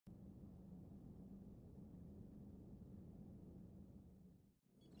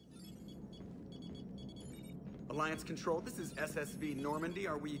Alliance Control, this is SSV Normandy.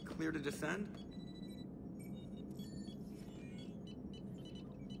 Are we clear to descend?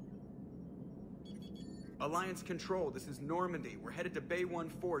 Alliance Control, this is Normandy. We're headed to Bay 1-4,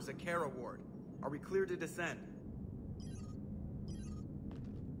 Zakara Ward. Are we clear to descend?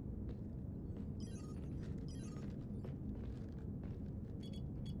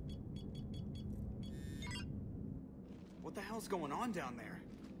 What the hell's going on down there?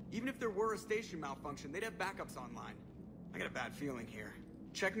 Even if there were a station malfunction, they'd have backups online. I got a bad feeling here.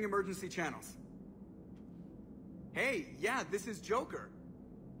 Checking emergency channels. Hey, yeah, this is Joker.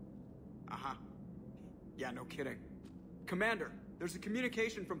 Uh-huh. Yeah, no kidding. Commander, there's a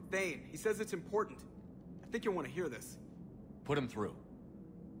communication from Thane. He says it's important. I think you'll want to hear this. Put him through.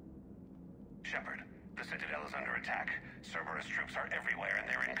 Shepard, the Citadel is under attack. Cerberus troops are everywhere and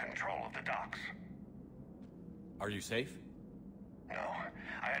they're in control of the docks. Are you safe? No,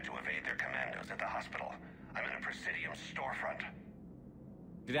 I had to evade their commandos at the hospital. I'm in a Presidium storefront.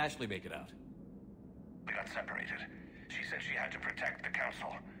 Did Ashley make it out? We got separated. She said she had to protect the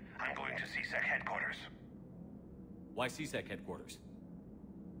Council. I'm going to CSEC headquarters. Why CSEC headquarters?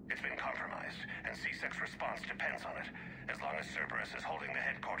 It's been compromised, and CSEC's response depends on it. As long as Cerberus is holding the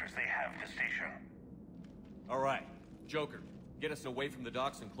headquarters, they have the station. All right. Joker, get us away from the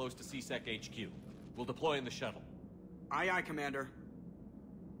docks and close to CSEC HQ. We'll deploy in the shuttle. Aye, aye, Commander.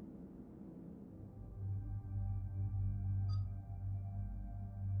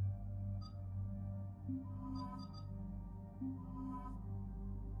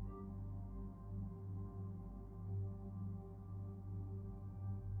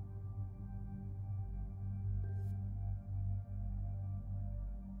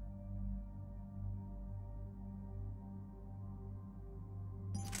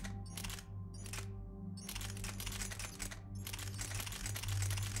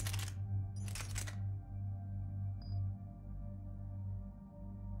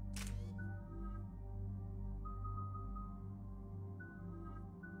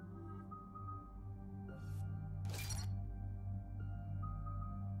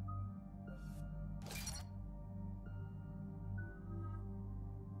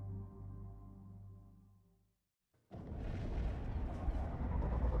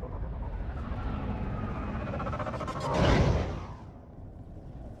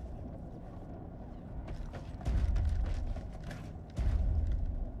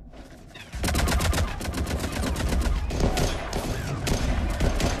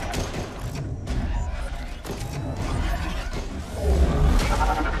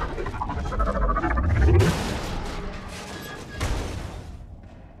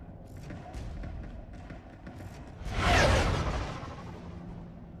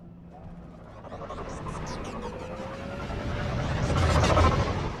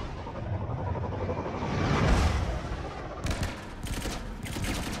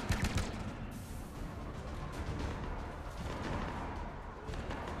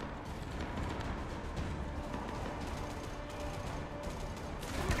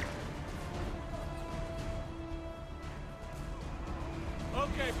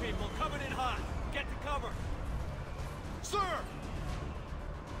 Okay, people, coming in hot. Get to cover. Sir!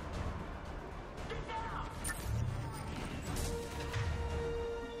 Get down!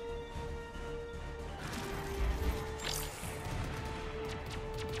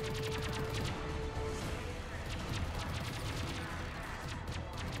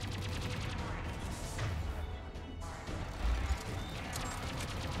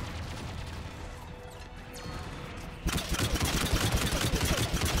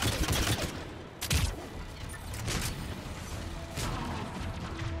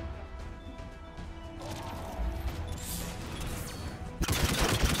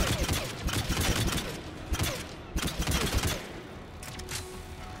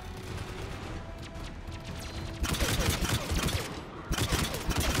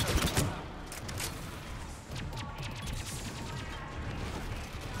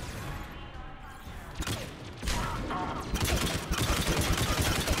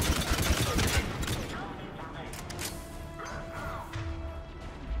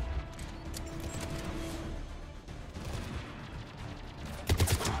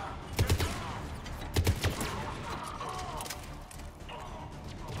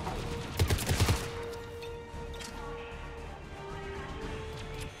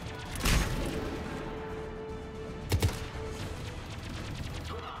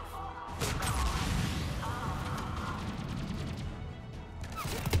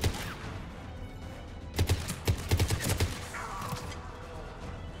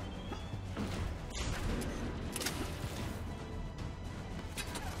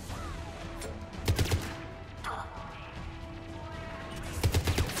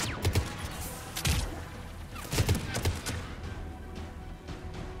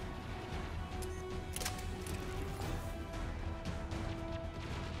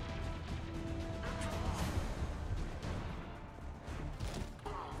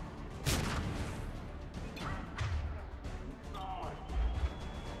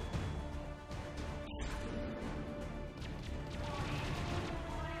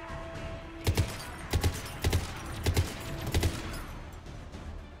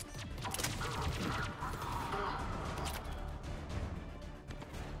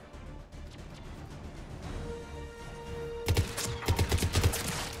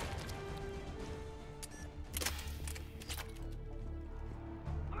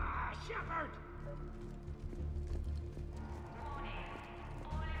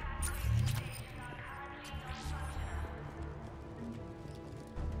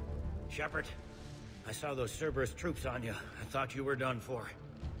 Shepard, I saw those Cerberus troops on you. I thought you were done for.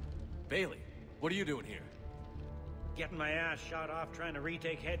 Bailey, what are you doing here? Getting my ass shot off trying to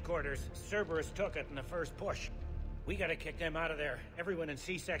retake headquarters. Cerberus took it in the first push. We gotta kick them out of there. Everyone in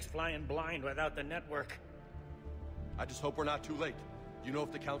C-Sec's flying blind without the network. I just hope we're not too late. You know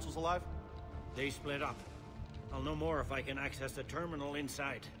if the Council's alive? They split up. I'll know more if I can access the terminal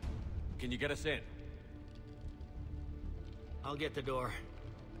inside. Can you get us in? I'll get the door.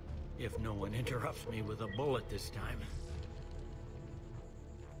 If no one interrupts me with a bullet this time.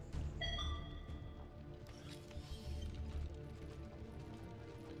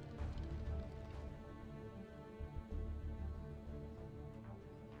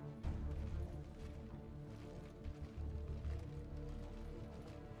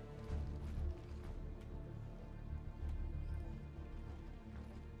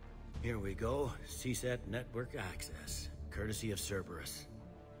 Here we go. CSAT network access, courtesy of Cerberus.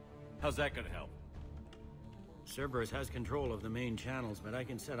 How's that gonna help? Cerberus has control of the main channels, but I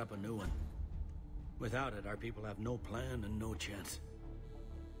can set up a new one. Without it, our people have no plan and no chance.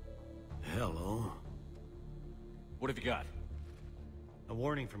 Hello. What have you got? A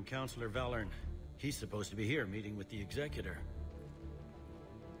warning from Councillor Valern. He's supposed to be here meeting with the Executor.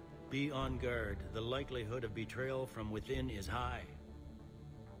 Be on guard. The likelihood of betrayal from within is high.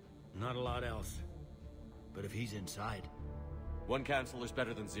 Not a lot else. But if he's inside... One counselor's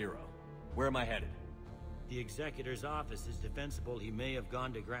better than zero. Where am I headed? The Executor's office is defensible. He may have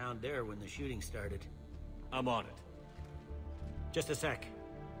gone to ground there when the shooting started. I'm on it. Just a sec.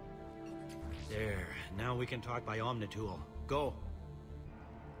 There. Now we can talk by Omnitool. Go.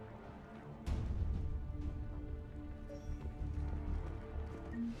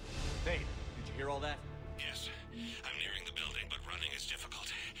 Hey, did you hear all that? Yes. I'm nearing the building, but running is difficult.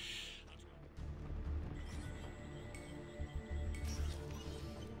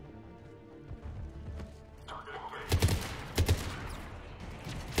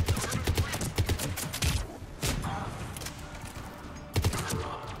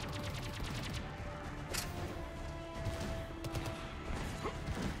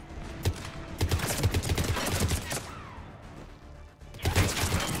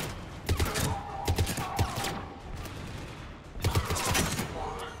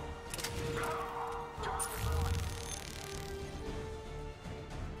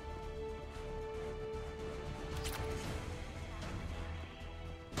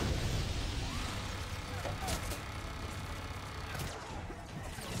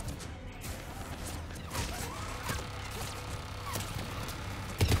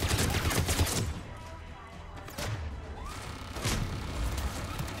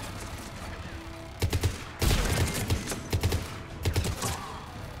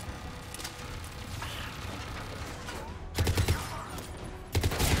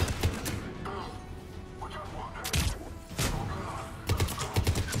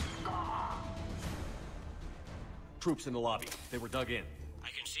 Troops in the lobby. They were dug in. I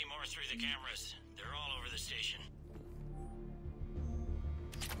can see more through the cameras. They're all over the station.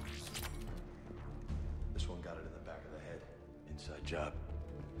 This one got it in the back of the head. Inside job.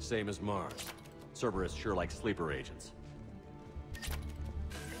 Same as Mars. Cerberus sure likes sleeper agents.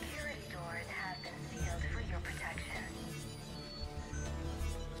 Security doors have been sealed for your protection.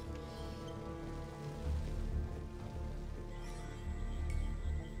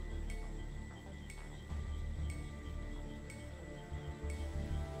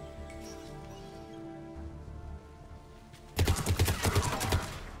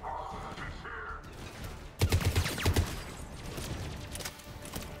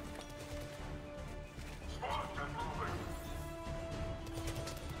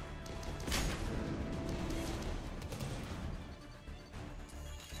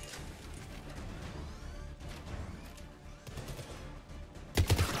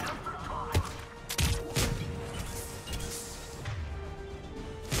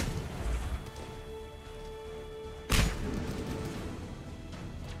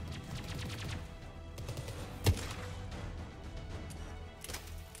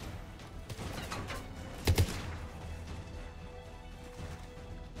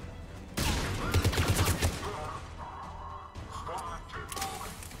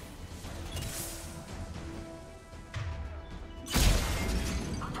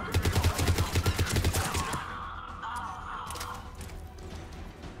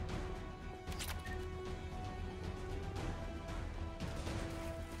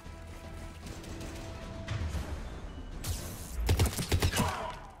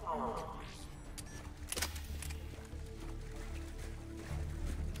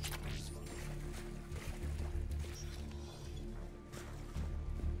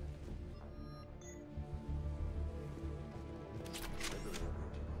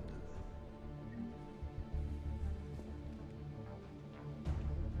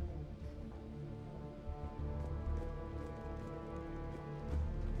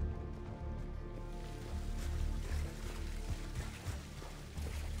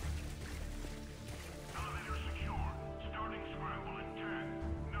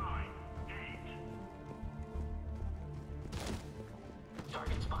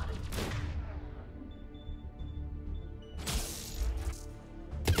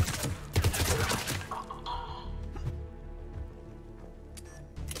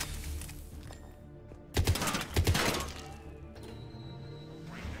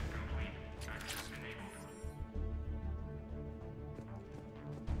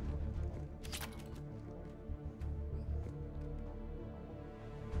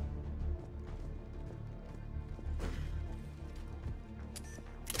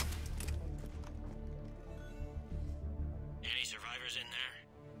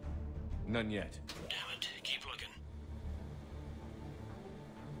 None yet. Damn it. Keep looking.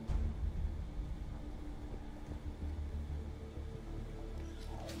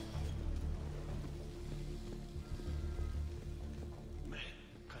 Man,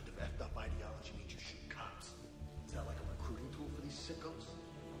 kind of effed up ideology means you shoot cops. Is that like a recruiting tool for these sickos?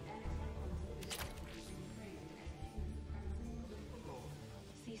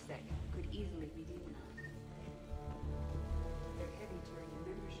 CSEC could easily be demonized. Their heavy turn in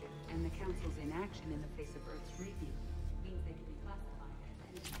membership and the Council's inaction in the face of Earth's review means they can be classified as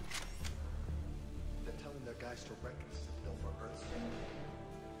enemies. They're telling their guys to wreck the Citadel for Earth's sake.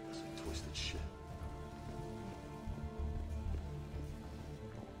 That's some twisted shit.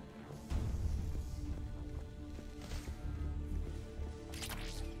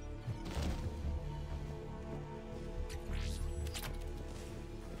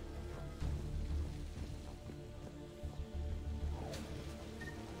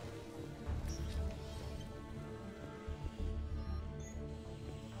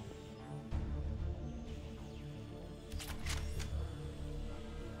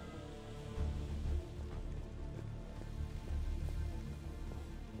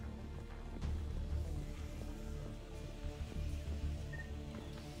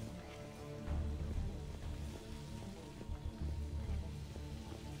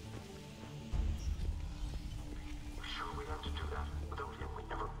 To do that. Without him, we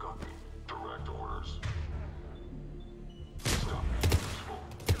never got the direct orders. Stop.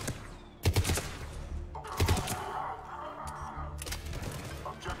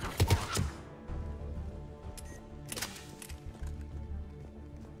 Objective marked.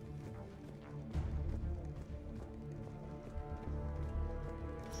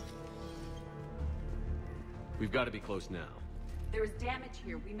 We've got to be close now. There is damage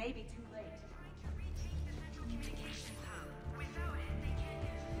here. We may be too late.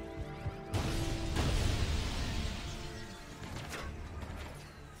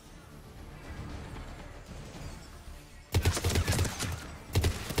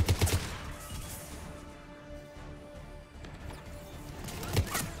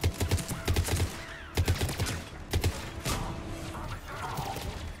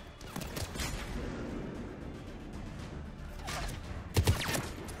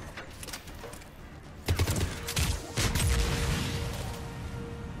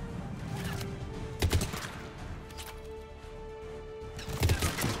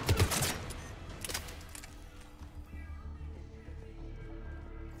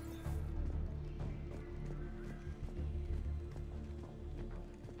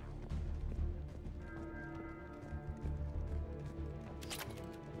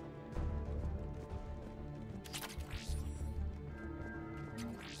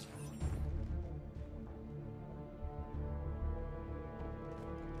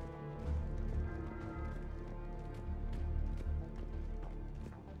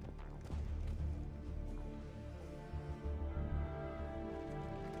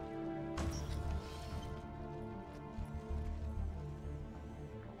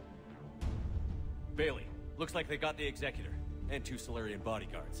 Bailey, looks like they got the Executor and 2 Solarian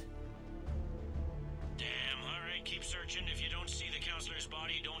bodyguards. Damn, alright, keep searching. If you don't see the Counselor's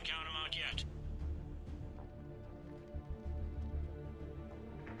body, don't count him out yet.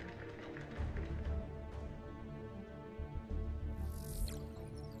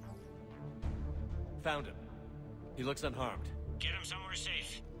 Found him. He looks unharmed. Get him somewhere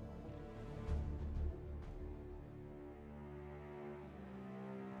safe.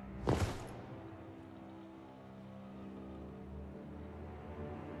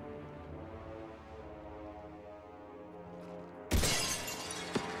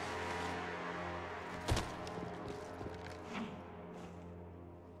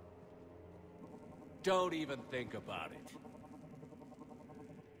 Don't even think about it.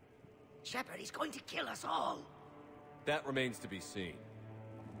 Shepard, he's going to kill us all. That remains to be seen.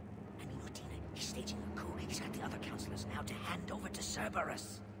 I mean, Lieutenant, he's staging a coup. He's got the other counselors now to hand over to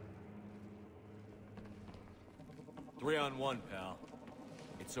Cerberus. 3-on-1, pal.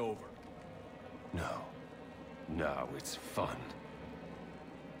 It's over. No. No, it's fun.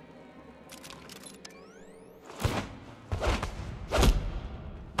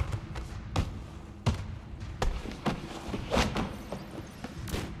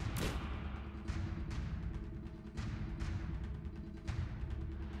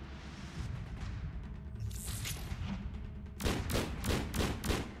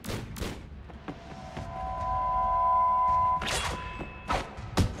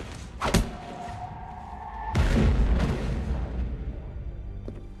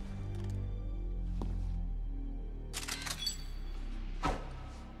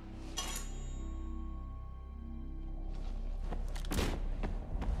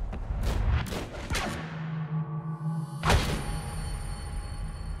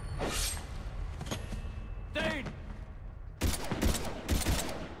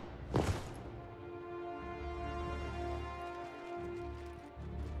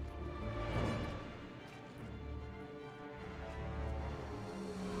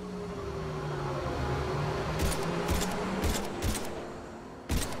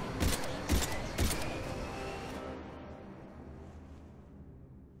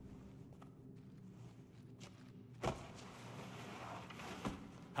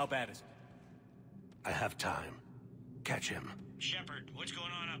 How bad is it? I have time. Catch him. Shepard, what's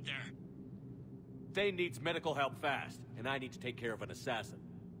going on up there? Thane needs medical help fast, and I need to take care of an assassin.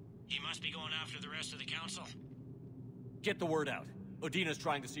 He must be going after the rest of the council. Get the word out. Odina's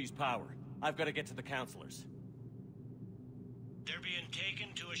trying to seize power. I've got to get to the councilors. They're being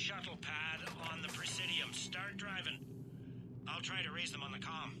taken to a shuttle pad on the Presidium. Start driving. I'll try to raise them on the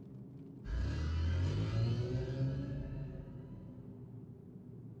comm.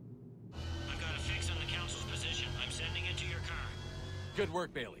 I've got a fix on the council's position. I'm sending it to your car. Good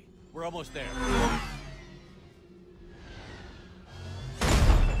work, Bailey. We're almost there.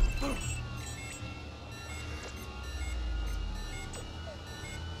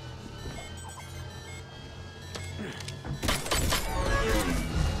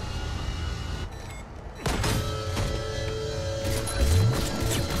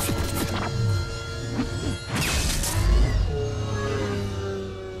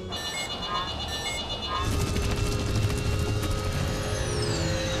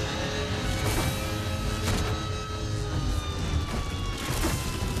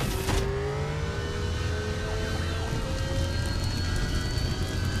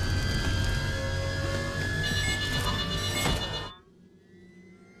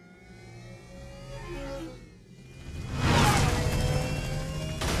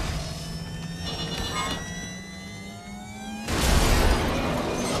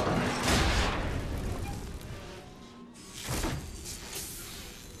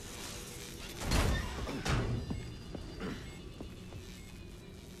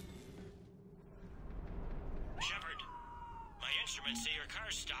 Instruments say your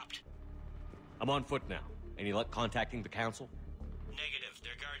car's stopped. I'm on foot now. Any luck contacting the council? Negative.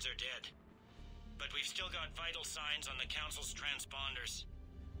 Their guards are dead. But we've still got vital signs on the council's transponders.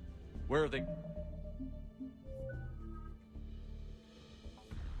 Where are they?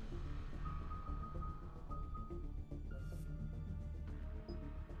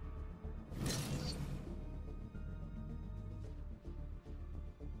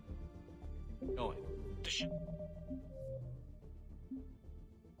 Going.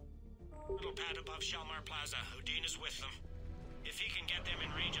 Little pad above Shalmar Plaza. Odina's with them. If he can get them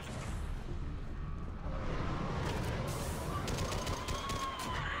in range of...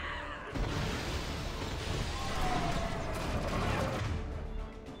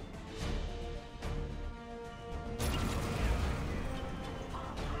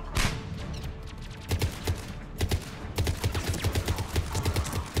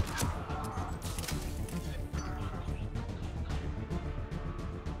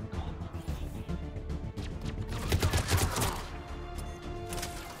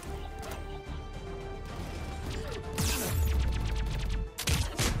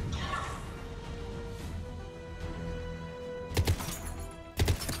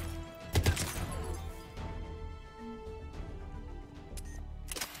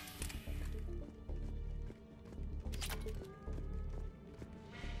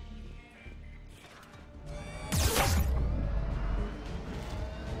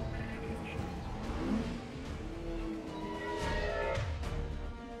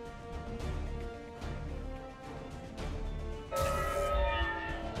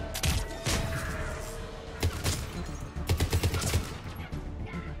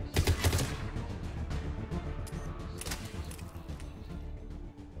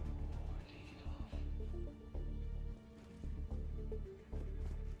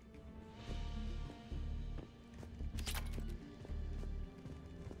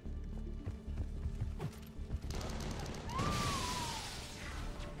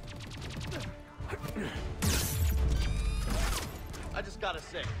 I just gotta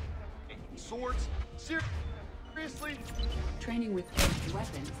say, swords? Seriously? Training with ranged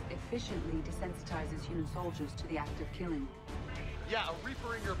weapons efficiently desensitizes human soldiers to the act of killing. Yeah, a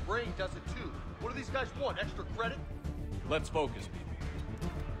Reaper in your brain does it too. What do these guys want? Extra credit? Let's focus, people.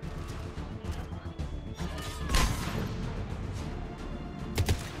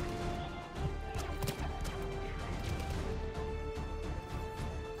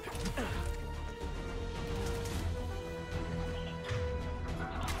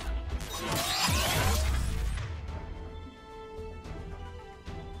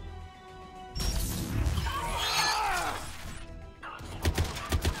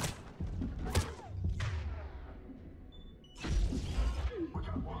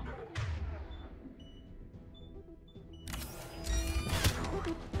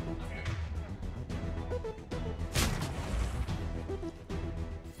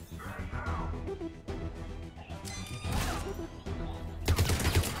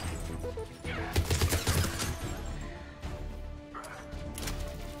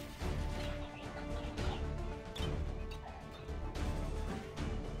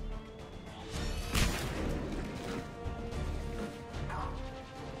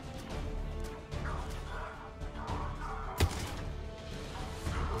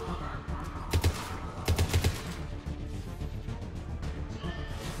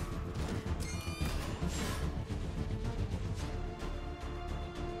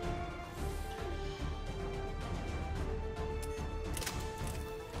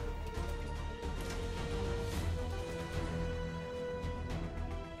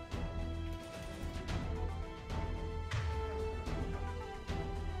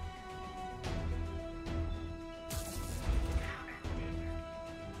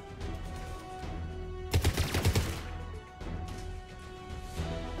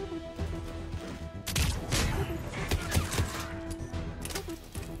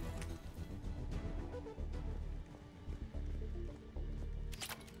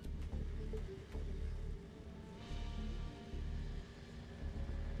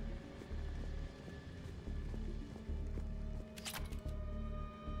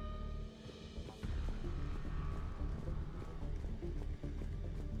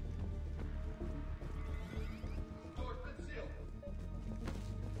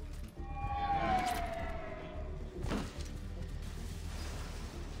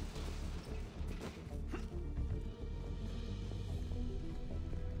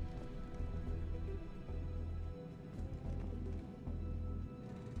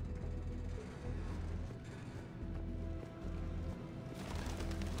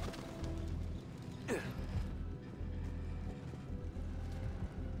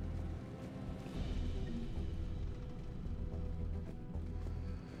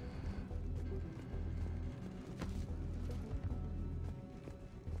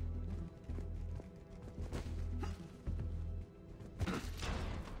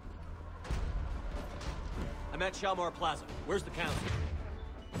 I'm at Shalmar Plaza. Where's the council?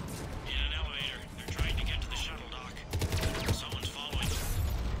 In an elevator. They're trying to get to the shuttle dock. Someone's following them.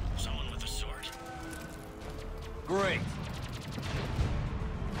 Someone with a sword. Great.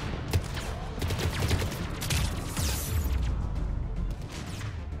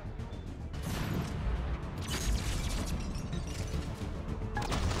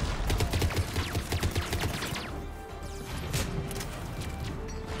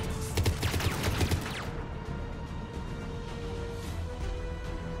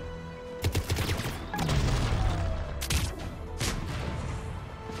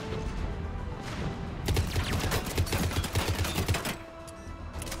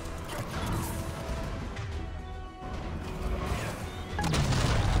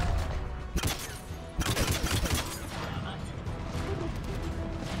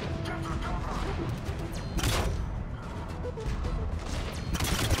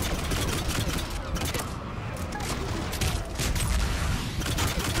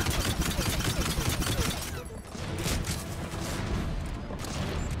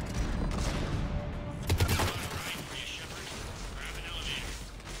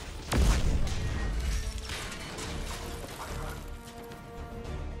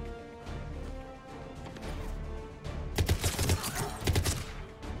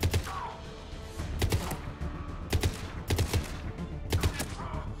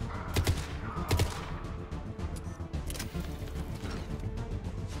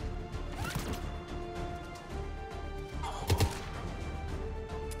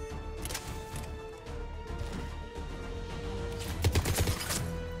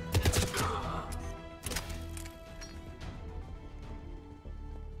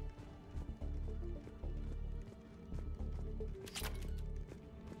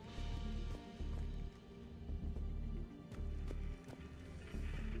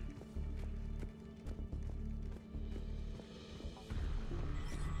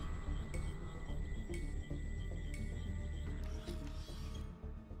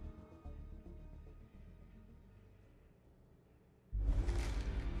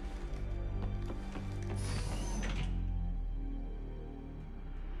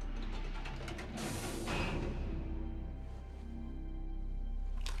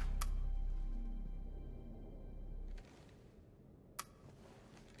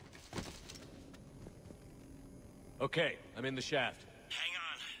 Okay, I'm in the shaft. Hang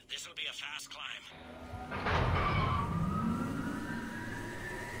on. This'll be a fast climb.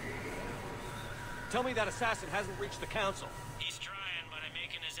 Tell me that assassin hasn't reached the council. He's trying, but I'm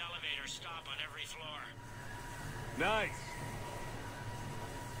making his elevator stop on every floor. Nice.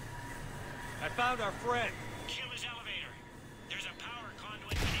 I found our friend. Kill his elevator. There's a power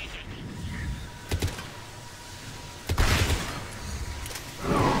conduit beneath it.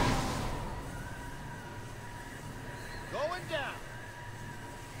 Going down.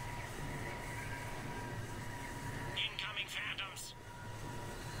 Incoming phantoms.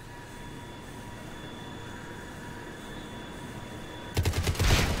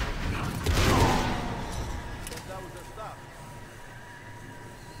 That was their stop.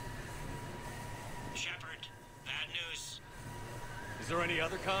 Shepard, bad news. Is there any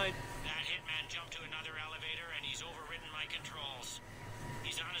other kind? That hitman jumped to another elevator and he's overridden my controls.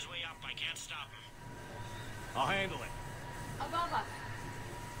 He's on his way up. I can't stop him. I'll handle it. Above us.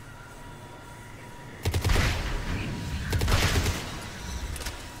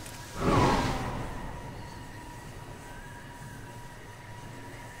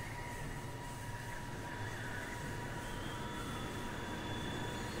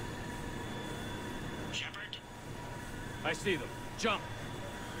 Shepard? I see them. Jump!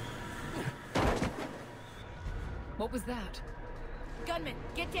 What was that? Gunman,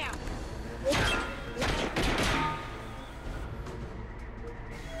 get down!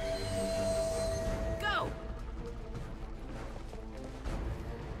 Go!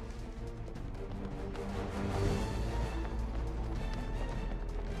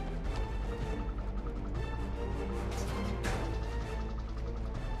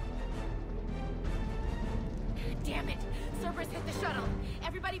 Damn it! Cerberus hit the shuttle!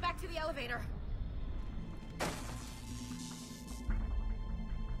 Everybody back to the elevator!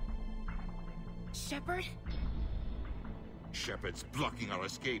 Shepard? Shepard's blocking our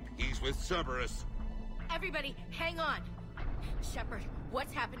escape. He's with Cerberus. Everybody, hang on! Shepard,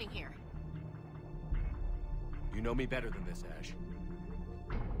 what's happening here? You know me better than this, Ash.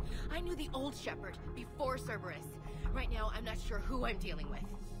 I knew the old Shepard before Cerberus. Right now, I'm not sure who I'm dealing with.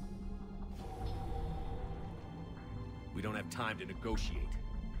 We don't have time to negotiate.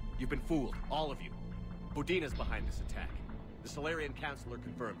 You've been fooled, all of you. Bodina's behind this attack. The Solarian Councilor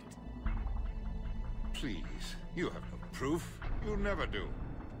confirmed it. Please, you have no proof. You never do.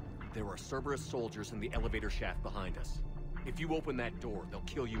 There are Cerberus soldiers in the elevator shaft behind us. If you open that door, they'll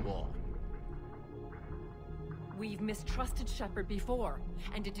kill you all. We've mistrusted Shepard before,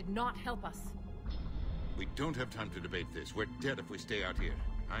 and it did not help us. We don't have time to debate this. We're dead if we stay out here.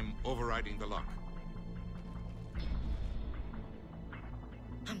 I'm overriding the lock.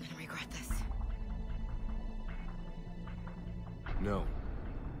 I'm gonna regret this. No.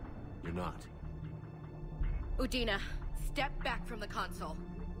 You're not. Udina, step back from the console.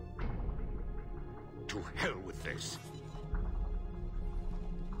 To hell with this.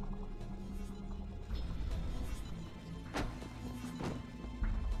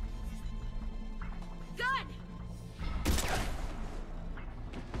 Gun!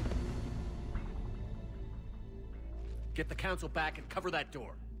 Get the council back and cover that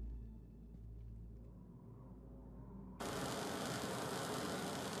door.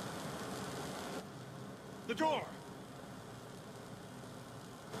 The door!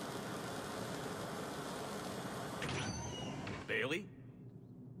 Bailey?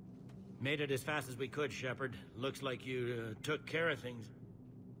 Made it as fast as we could, Shepard. Looks like you took care of things.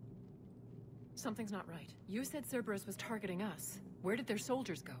 Something's not right. You said Cerberus was targeting us. Where did their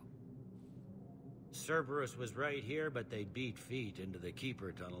soldiers go? Cerberus was right here, but they beat feet into the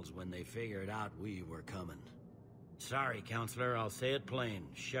Keeper tunnels when they figured out we were coming. Sorry, Counselor, I'll say it plain.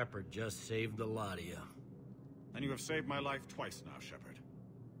 Shepard just saved the lot of you. And you have saved my life twice now, Shepard.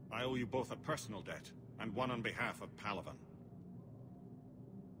 I owe you both a personal debt, and one on behalf of Palaven.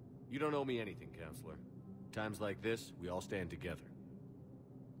 You don't owe me anything, Counselor. Times like this, we all stand together.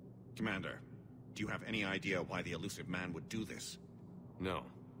 Commander, do you have any idea why the elusive man would do this? No,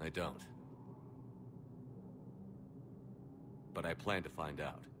 I don't. But I plan to find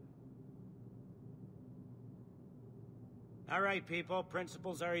out. All right, people.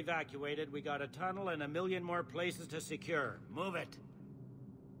 Principals are evacuated. We got a tunnel and 1 million more places to secure. Move it.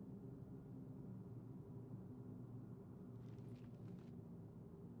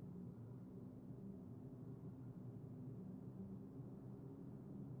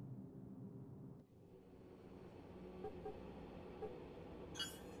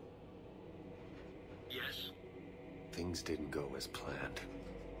 Yes? Things didn't go as planned.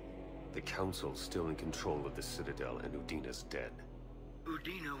 The Council's still in control of the Citadel, and Udina's dead.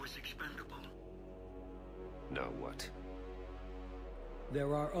 Udina was expendable. Now what?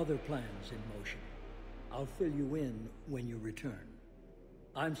 There are other plans in motion. I'll fill you in when you return.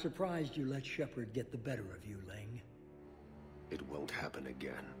 I'm surprised you let Shepard get the better of you, Ling. It won't happen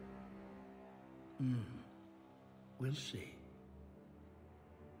again. We'll see.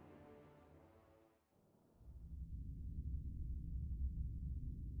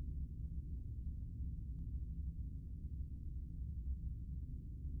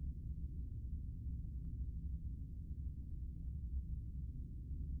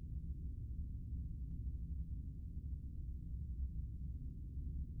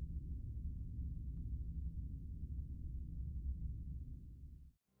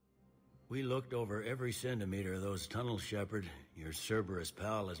 We looked over every centimeter of those tunnels, Shepard. Your Cerberus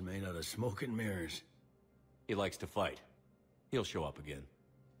pal is made out of smoke and mirrors. He likes to fight. He'll show up again.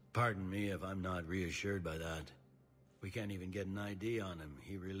 Pardon me if I'm not reassured by that. We can't even get an ID on him.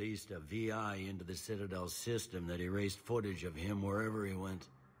 He released a VI into the Citadel system that erased footage of him wherever he went.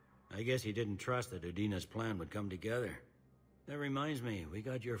 I guess he didn't trust that Udina's plan would come together. That reminds me, we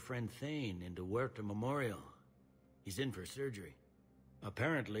got your friend Thane into Huerta Memorial. He's in for surgery.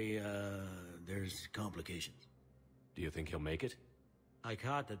 Apparently, there's complications. Do you think he'll make it? I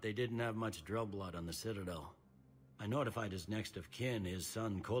caught that they didn't have much drug blood on the Citadel. I notified his next of kin, his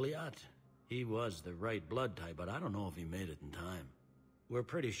son Koliat. He was the right blood type, but I don't know if he made it in time. We're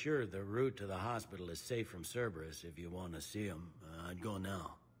pretty sure the route to the hospital is safe from Cerberus if you want to see him. I'd go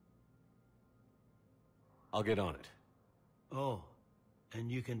now. I'll get on it. Oh, and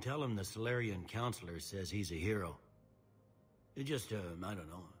you can tell him the Solarian counselor says he's a hero. It just, I don't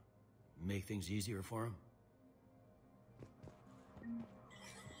know, make things easier for him.